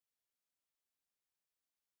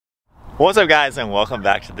What's up guys, and welcome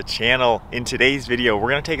back to the channel. In today's video,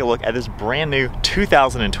 we're gonna take a look at this brand new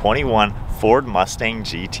 2021 Ford Mustang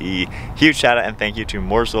GT. Huge shout out and thank you to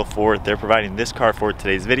Mooresville Ford. They're providing this car for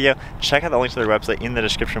today's video. Check out the link to their website in the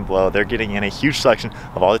description below. They're getting in a huge selection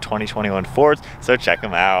of all the 2021 Fords, so check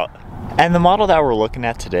them out. And the model that we're looking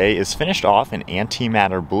at today is finished off in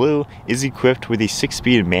Anitmatter blue, is equipped with a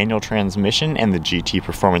 6-speed manual transmission and the GT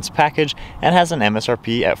Performance package, and has an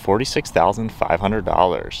MSRP at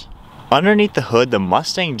 $46,500. Underneath the hood, the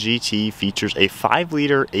Mustang GT features a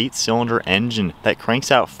 5-liter 8-cylinder engine that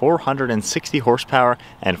cranks out 460 horsepower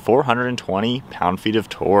and 420 pound-feet of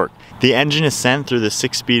torque. The engine is sent through the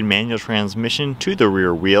 6-speed manual transmission to the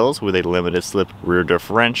rear wheels with a limited slip rear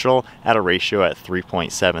differential at a ratio at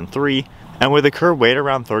 3.73. And with a curb weight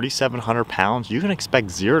around 3,700 pounds, you can expect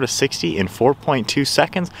 0 to 60 in 4.2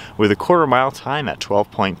 seconds with a quarter-mile time at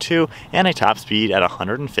 12.2 and a top speed at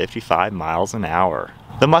 155 miles an hour.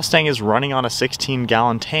 The Mustang is running on a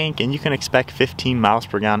 16-gallon tank, and you can expect 15 miles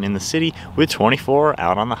per gallon in the city with 24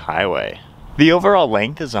 out on the highway. The overall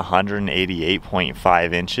length is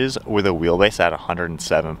 188.5 inches with a wheelbase at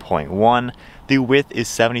 107.1. The width is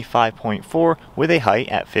 75.4 with a height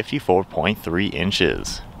at 54.3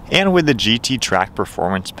 inches. And with the GT Track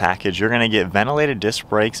Performance package, you're going to get ventilated disc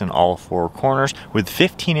brakes in all 4 corners with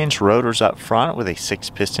 15-inch rotors up front with a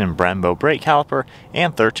 6-piston Brembo brake caliper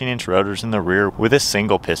and 13-inch rotors in the rear with a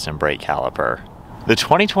single-piston brake caliper. The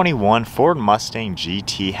 2021 Ford Mustang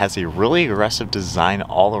GT has a really aggressive design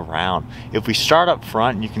all around. If we start up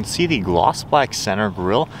front, you can see the gloss black center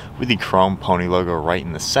grille with the chrome pony logo right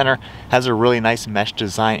in the center. Has a really nice mesh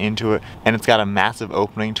design into it, and it's got a massive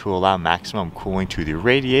opening to allow maximum cooling to the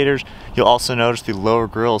radiators. You'll also notice the lower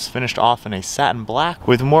grille is finished off in a satin black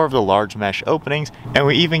with more of the large mesh openings, and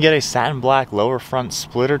we even get a satin black lower front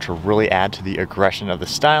splitter to really add to the aggression of the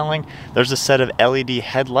styling. There's a set of LED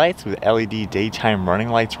headlights with LED daytime running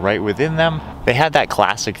lights right within them. They had that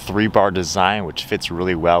classic 3-bar design which fits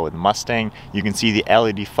really well with Mustang. You can see the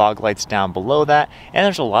LED fog lights down below that, and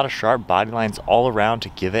there's a lot of sharp body lines all around to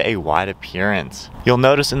give it a wide appearance. You'll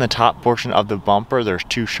notice in the top portion of the bumper there's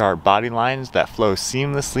 2 sharp body lines that flow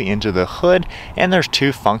seamlessly into the hood, and there's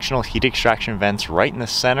 2 functional heat extraction vents right in the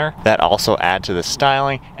center that also add to the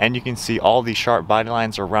styling, and you can see all these sharp body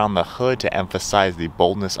lines around the hood to emphasize the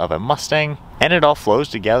boldness of a Mustang. And it all flows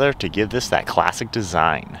together to give this that classic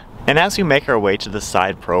design. And as we make our way to the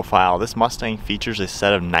side profile, this Mustang features a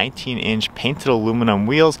set of 19-inch painted aluminum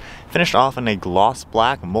wheels finished off in a gloss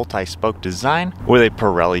black multi-spoke design with a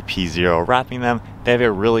Pirelli P0 wrapping them. They have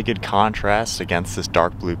a really good contrast against this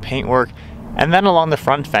dark blue paintwork. And then along the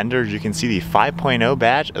front fenders, you can see the 5.0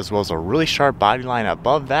 badge as well as a really sharp body line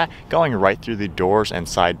above that going right through the doors and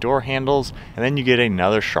side door handles. And then you get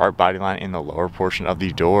another sharp body line in the lower portion of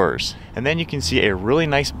the doors. And then you can see a really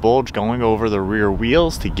nice bulge going over the rear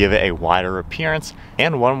wheels to give it a wider appearance,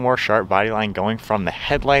 and one more sharp body line going from the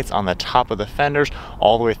headlights on the top of the fenders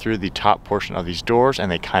all the way through the top portion of these doors,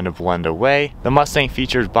 and they kind of blend away. The Mustang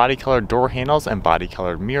features body colored door handles and body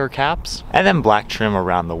colored mirror caps, and then black trim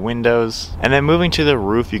around the windows. And then moving to the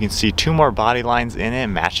roof, you can see 2 more body lines in it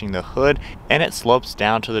matching the hood, and it slopes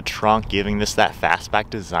down to the trunk, giving this that fastback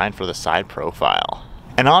design for the side profile.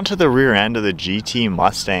 And onto the rear end of the GT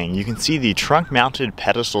Mustang, you can see the trunk-mounted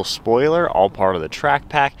pedestal spoiler, all part of the track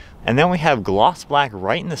pack, and then we have gloss black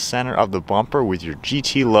right in the center of the bumper with your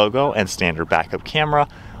GT logo and standard backup camera.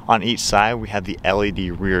 On each side, we have the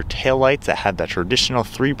LED rear taillights that have that traditional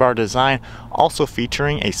 3-bar design, also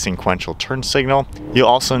featuring a sequential turn signal. You'll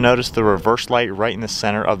also notice the reverse light right in the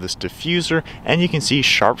center of this diffuser, and you can see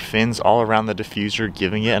sharp fins all around the diffuser,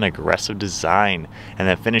 giving it an aggressive design. And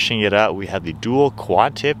then finishing it up, we have the dual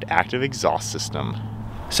quad-tipped active exhaust system.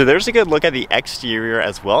 So there's a good look at the exterior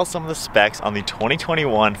as well as some of the specs on the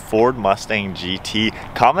 2021 Ford Mustang GT.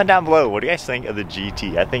 Comment down below, what do you guys think of the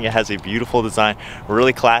GT? I think it has a beautiful design,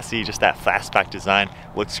 really classy, just that fastback design.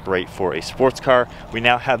 Looks great for a sports car. We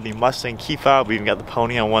now have the Mustang key fob. We even got the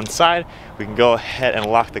pony on one side. We can go ahead and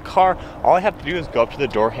lock the car. All I have to do is go up to the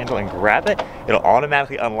door handle and grab it. It'll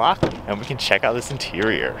automatically unlock, and we can check out this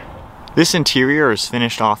interior. This interior is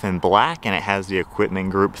finished off in black, and it has the equipment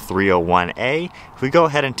group 301A. If we go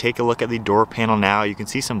ahead and take a look at the door panel now, you can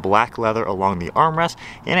see some black leather along the armrest,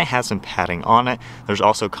 and it has some padding on it. There's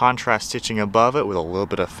also contrast stitching above it with a little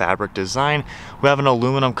bit of fabric design. We have an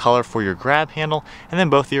aluminum color for your grab handle, and then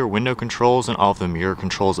both your window controls and all of the mirror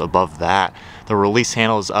controls above that. The release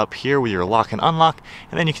handle is up here with your lock and unlock,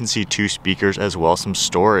 and then you can see 2 speakers as well as some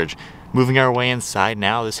storage. Moving our way inside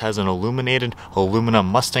now, this has an illuminated aluminum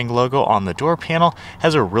Mustang logo on the door panel,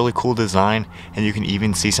 has a really cool design, and you can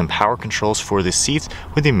even see some power controls for the seats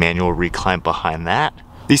with the manual recline behind that.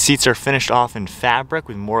 These seats are finished off in fabric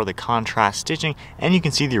with more of the contrast stitching, and you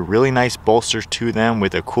can see the really nice bolsters to them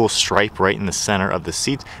with a cool stripe right in the center of the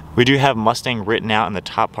seats. We do have Mustang written out in the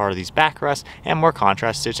top part of these backrests, and more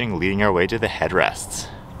contrast stitching leading our way to the headrests.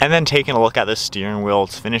 And then taking a look at the steering wheel,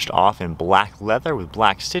 it's finished off in black leather with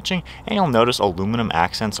black stitching, and you'll notice aluminum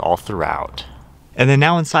accents all throughout. And then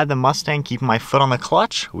now inside the Mustang, keeping my foot on the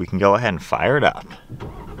clutch, we can go ahead and fire it up.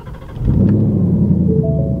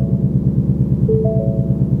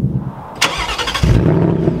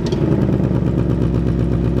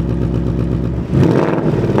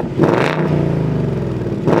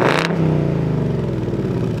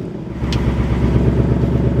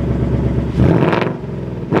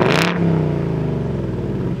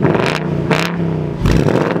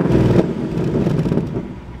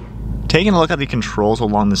 Taking a look at the controls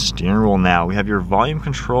along the steering wheel now, we have your volume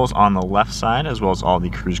controls on the left side as well as all the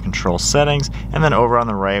cruise control settings, and then over on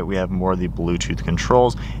the right we have more of the Bluetooth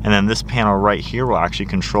controls, and then this panel right here will actually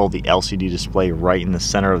control the LCD display right in the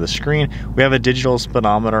center of the screen. We have a digital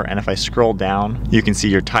speedometer, and if I scroll down you can see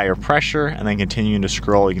your tire pressure, and then continuing to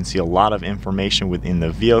scroll you can see a lot of information within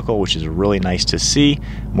the vehicle, which is really nice to see.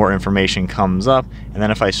 More information comes up, and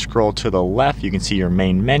then if I scroll to the left you can see your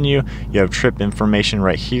main menu. You have trip information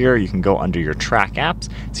right here. You can go under your track apps,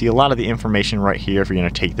 see a lot of the information right here if you're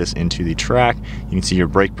going to take this into the track. You can see your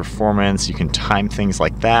brake performance, you can time things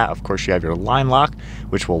like that. Of course you have your line lock,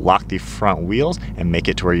 which will lock the front wheels and make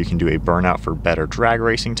it to where you can do a burnout for better drag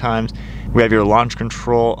racing times. We have your launch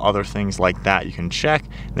control, other things like that you can check.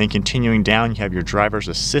 And then continuing down, you have your driver's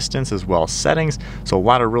assistance as well as settings. So a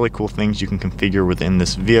lot of really cool things you can configure within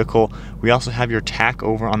this vehicle. We also have your tach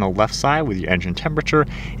over on the left side with your engine temperature,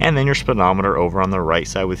 and then your speedometer over on the right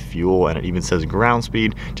side with fuel, and it even says ground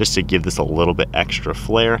speed just to give this a little bit extra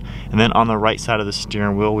flair. And then on the right side of the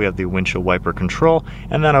steering wheel we have the windshield wiper control,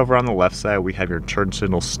 and then over on the left side we have your turn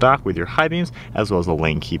signal stop with your high beams as well as the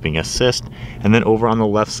lane keeping assist. And then over on the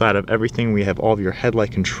left side of everything we have all of your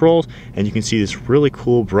headlight controls, and you can see this really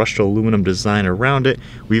cool brushed aluminum design around it.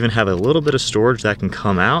 We even have a little bit of storage that can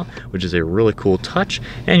come out, which is a really cool touch,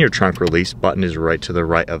 and your trunk release button is right to the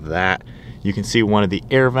right of that. You can see one of the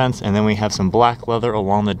air vents, and then we have some black leather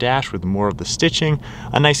along the dash with more of the stitching,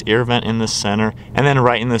 a nice air vent in the center, and then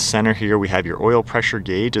right in the center here we have your oil pressure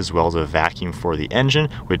gauge as well as a vacuum for the engine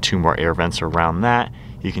with 2 more air vents around that.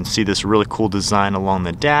 You can see this really cool design along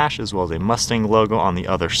the dash as well as a Mustang logo on the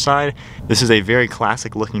other side. This is a very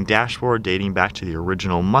classic looking dashboard dating back to the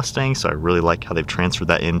original Mustang, so I really like how they've transferred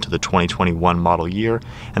that into the 2021 model year.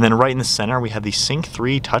 And then right in the center we have the Sync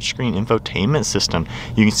 3 touchscreen infotainment system.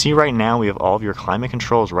 You can see right now we have all of your climate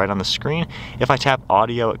controls right on the screen. If I tap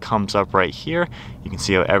audio it comes up right here. You can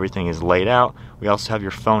see how everything is laid out. We also have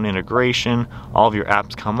your phone integration, all of your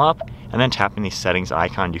apps come up, and then tapping the settings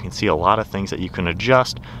icon you can see a lot of things that you can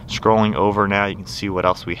adjust. Scrolling over now you can see what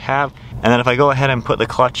else we have, and then if I go ahead and put the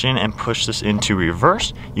clutch in and push this into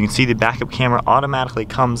reverse, you can see the backup camera automatically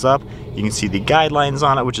comes up. You can see the guidelines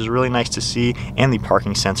on it, which is really nice to see, and the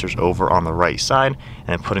parking sensors over on the right side. And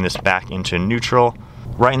then putting this back into neutral.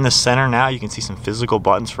 Right in the center now you can see some physical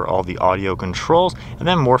buttons for all the audio controls, and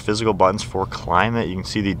then more physical buttons for climate. You can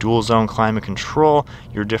see the dual zone climate control,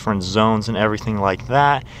 your different zones and everything like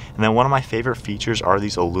that. And then one of my favorite features are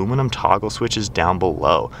these aluminum toggle switches down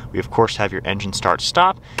below. We of course have your engine start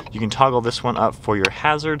stop. You can toggle this one up for your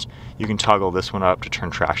hazards. You can toggle this one up to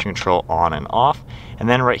turn traction control on and off. And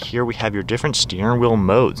then right here we have your different steering wheel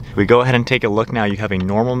modes. If we go ahead and take a look now, you have a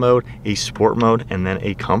normal mode, a sport mode, and then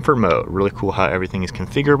a comfort mode. Really cool how everything is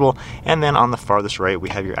configurable. And then on the farthest right we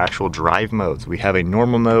have your actual drive modes. We have a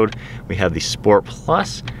normal mode, we have the sport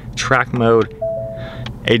plus, track mode,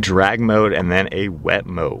 a drag mode, and then a wet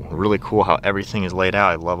mode. Really cool how everything is laid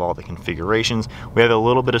out. I love all the configurations. We have a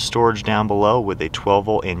little bit of storage down below with a 12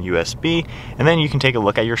 volt and USB, and then you can take a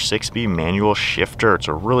look at your 6-speed manual shifter. It's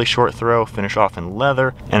a really short throw, finish off in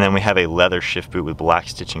leather, and then we have a leather shift boot with black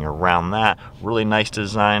stitching around that. Really nice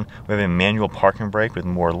design. We have a manual parking brake with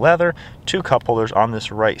more leather, 2 cup holders on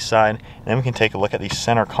this right side, and then we can take a look at the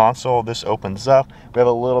center console. This opens up. We have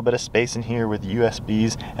a little bit of space in here with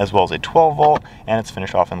USBs as well as a 12 volt, and it's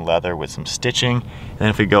finished off in leather with some stitching. And then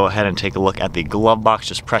if we go ahead and take a look at the glove box,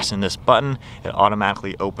 just pressing this button, it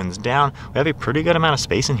automatically opens down. We have a pretty good amount of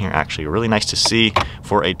space in here actually. Really nice to see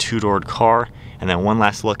for a 2-doored car. And then one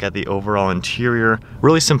last look at the overall interior.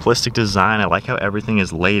 Really simplistic design. I like how everything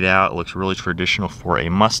is laid out. It looks really traditional for a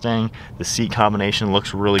Mustang. The seat combination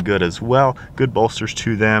looks really good as well. Good bolsters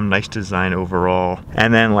to them. Nice design overall.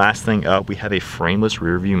 And then last thing up, we have a frameless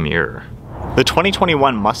rear view mirror. The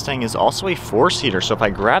 2021 Mustang is also a 4-seater, so if I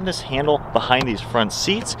grab this handle behind these front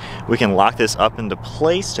seats, we can lock this up into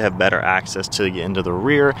place to have better access to get into the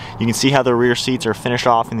rear. You can see how the rear seats are finished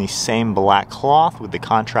off in the same black cloth with the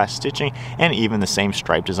contrast stitching and even the same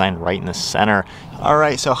stripe design right in the center. All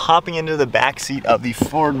right, so hopping into the back seat of the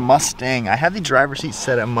Ford Mustang, I have the driver's seat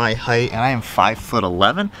set at my height and I am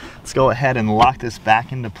 5'11". Let's go ahead and lock this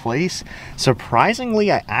back into place.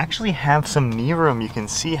 Surprisingly, I actually have some knee room. You can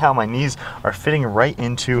see how my knees are fitting right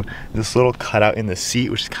into this little cutout in the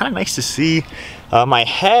seat, which is kind of nice to see. My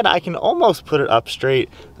head, I can almost put it up straight.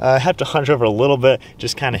 I have to hunch over a little bit,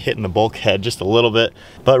 just kind of hitting the bulkhead just a little bit,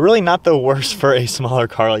 but really not the worst for a smaller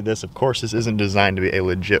car like this. Of course, this isn't designed to be a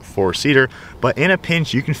legit 4-seater, but in a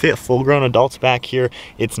pinch, you can fit full-grown adults back here.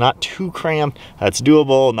 It's not too cramped. It's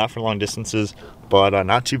doable, not for long distances, but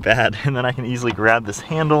not too bad. And then I can easily grab this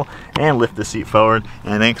handle and lift the seat forward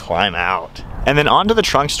and then climb out. And then onto the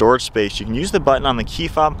trunk storage space, you can use the button on the key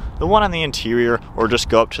fob, the one on the interior, or just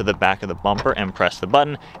go up to the back of the bumper and press the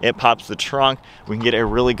button. It pops the trunk. We can get a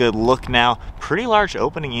really good look now. Pretty large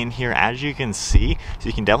opening in here, as you can see, so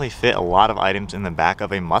you can definitely fit a lot of items in the back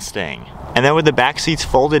of a Mustang. And then with the back seats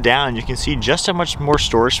folded down, you can see just how much more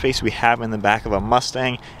storage space we have in the back of a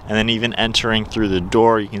Mustang. And then even entering through the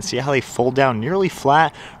door, you can see how they fold down nearly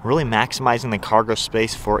flat, really maximizing the cargo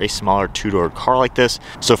space for a smaller 2-door car like this.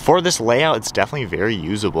 So for this layout, it's definitely very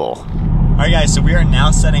usable. Alright guys, so we are now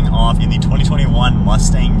setting off in the 2021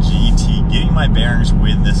 Mustang GT, getting my bearings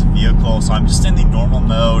with this vehicle. So I'm just in the normal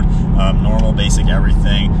mode, normal, basic,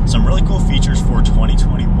 everything. Some really cool features for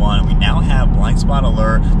 2021. We now have blind spot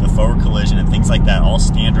alert, the forward collision, and things like that, all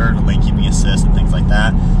standard, lane keeping assist, and things like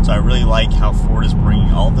that. So I really like how Ford is bringing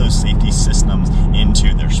all those safety systems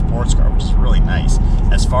into their sports car, which is really nice.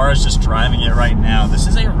 As far as just driving it right now, this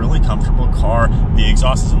is a really comfortable car. The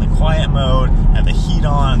exhaust is in the quiet mode, have the heat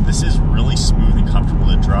on. This is really smooth and comfortable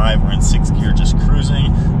to drive. We're in 6th gear, just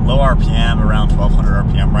cruising, low RPM, around 1200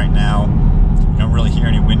 RPM right now. You don't really hear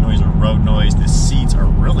any wind noise or road noise. The seats are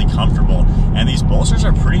really comfortable, and these bolsters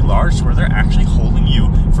are pretty large to where they're actually holding you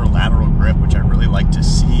for lateral grip, which I really like to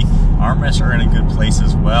see. Armrests are in a good place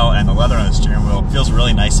as well, and the leather on the steering wheel feels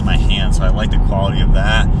really nice in my hand, so I like the quality of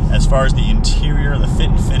that. As far as the interior, the fit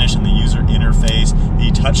and finish and the user interface, the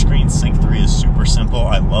touchscreen Sync 3 is super simple.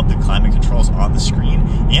 I love the climate controls on the screen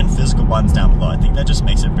and physical buttons down below. I think that just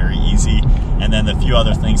makes it very easy. And then the few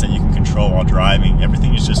other things that you can control while driving,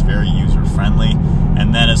 everything is just very user-friendly.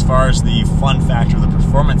 And then as far as the fun factor, the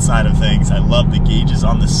performance side of things, I love the gauges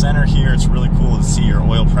on the center here. It's really cool to see your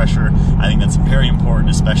oil pressure. I think that's very important,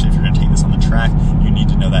 especially if you're going to take this on the track. You need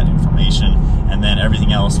to know that information. And then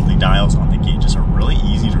everything else with the dials on the gauges are really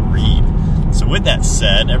easy to read. So with that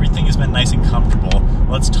said, everything has been nice and comfortable.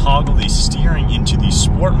 Let's toggle the steering into the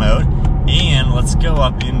sport mode, and let's go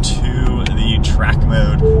up into the track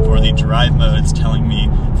mode. For the drive mode, it's telling me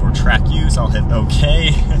for track use, I'll hit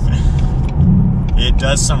OK. It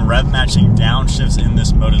does some rev matching downshifts in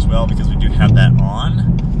this mode as well, because we do have that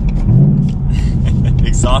on.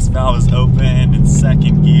 Exhaust valve is open in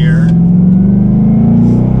 2nd gear.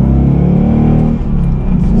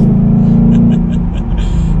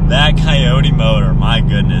 That Coyote motor, my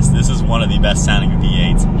goodness, this is one of the best sounding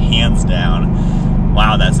V8s, hands down.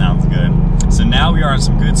 Wow, that sounds good. So now we are on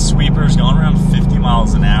some good sweepers, going around 50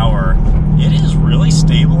 miles an hour. It is really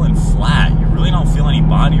stable and flat. You really don't feel any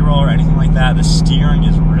body roll or anything like that. The steering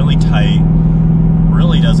is really tight,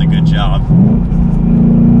 really does a good job.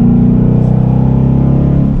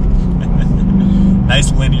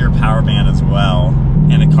 Nice linear power band as well.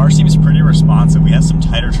 And the car seems pretty responsive. We have some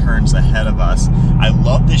tighter turns ahead of us. I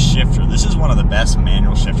love this shifter. This is one of the best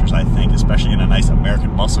manual shifters, I think, especially in a nice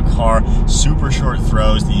American muscle car. Super short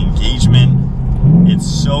throws, the engagement, it's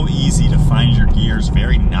so easy to find your gears,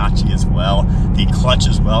 very notchy as well. The clutch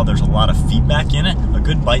as well, there's a lot of feedback in it, a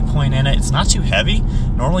good bite point in it. It's not too heavy.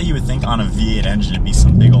 Normally you would think on a V8 engine it'd be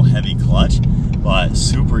some big old heavy clutch, but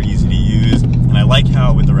super easy to use. And I like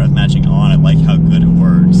how with the rev matching on, I like how good it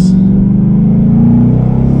works.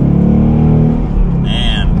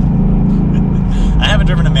 I haven't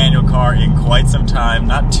driven a manual car in quite some time,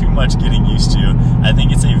 not too much getting used to. I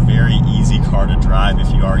think it's a very easy car to drive if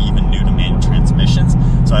you are even new to manual transmissions.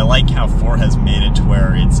 So I like how Ford has made it to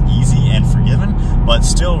where it's easy and forgiving, but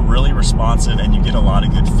still really responsive, and you get a lot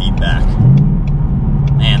of good feedback.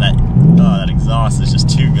 Man, that exhaust is just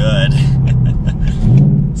too good.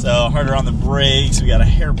 So harder on the brakes, we got a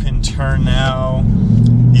hairpin turn now.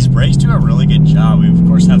 These brakes do a really good job. We of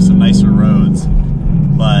course have some nicer roads,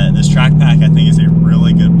 but this track pack I think is a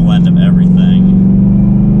really good blend of everything.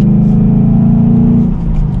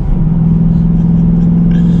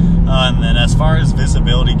 And then as far as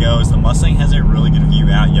visibility goes, the Mustang has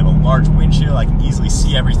You have a large windshield, I can easily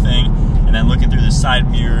see everything. And then looking through the side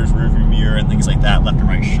mirrors, rear view mirror, and things like that, left and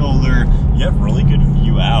right shoulder, you have really good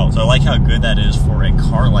view out. So I like how good that is for a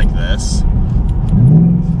car like this.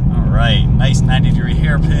 All right, nice 90-degree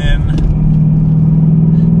hairpin.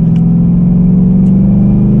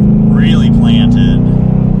 Really planted.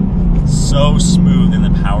 So smooth in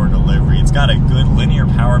the power delivery. It's got a good linear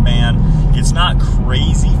power band. It's not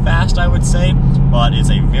crazy fast, I would say, but it's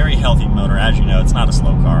a very healthy motor. As you know, it's not a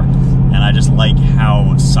slow car. And I just like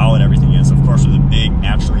how solid everything is. Of course, with a big,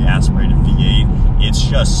 naturally aspirated V8, it's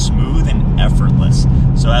just smooth and effortless.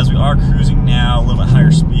 So as we are cruising now, a little bit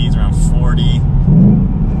higher speeds, around 40,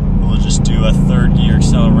 we'll just do a third gear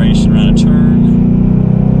acceleration around a turn.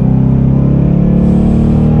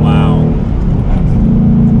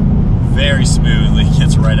 Very smoothly,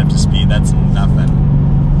 gets right up to speed. That's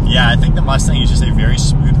nothing. Yeah, I think the Mustang is just a very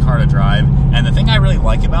smooth car to drive. And the thing I really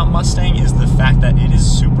like about Mustang is the fact that it is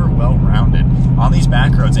super well-rounded. On these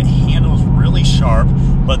back roads, it handles really sharp,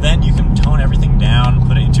 but then you can tone everything down,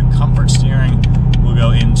 put it into comfort steering. We'll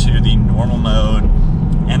go into the normal mode.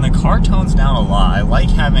 And the car tones down a lot. I like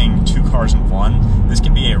having two cars in one. This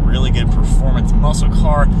can be a really good performance muscle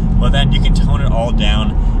car, but then you can tone it all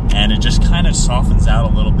down and it just kind of softens out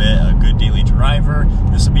a little bit. A good daily driver.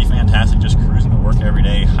 This would be fantastic just cruising to work every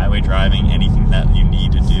day, highway driving, anything that you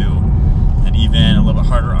need to do. And even a little bit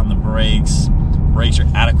harder on the brakes. Brakes are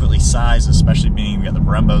adequately sized, especially being we got the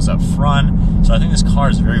Brembos up front. So I think this car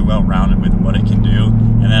is very well rounded with what it can do.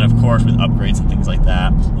 And then of course with upgrades and things like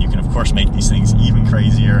that, you can of course make these things even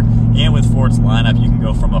crazier. And with Ford's lineup, you can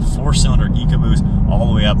go from a 4-cylinder EcoBoost all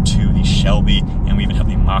the way up to the Shelby. And we even have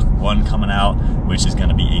the Mach 1 coming out, which is going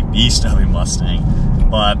to be a beast of a Mustang.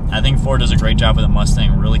 But I think Ford does a great job with the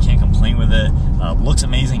Mustang. Really can't complain with it. Looks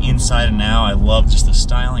amazing inside and out. I love just the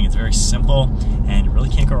styling. It's very simple and you really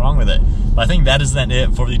can't go wrong with it. But I think that is then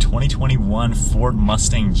it for the 2021 Ford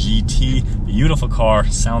Mustang GT. Beautiful car,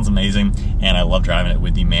 sounds amazing, and I love driving it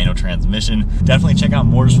with the manual transmission. Definitely check out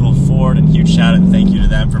Mooresville Ford, and huge shout out and thank you to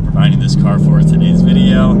them for providing this car for today's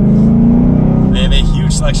video. They have a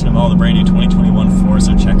huge selection of all the brand new 2021 Fords,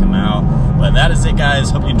 so check them out. But that is it, guys.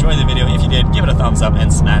 Hope you enjoyed the video. If you did, give it a thumbs up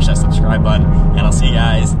and smash that subscribe button, and I'll see you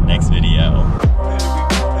guys next video.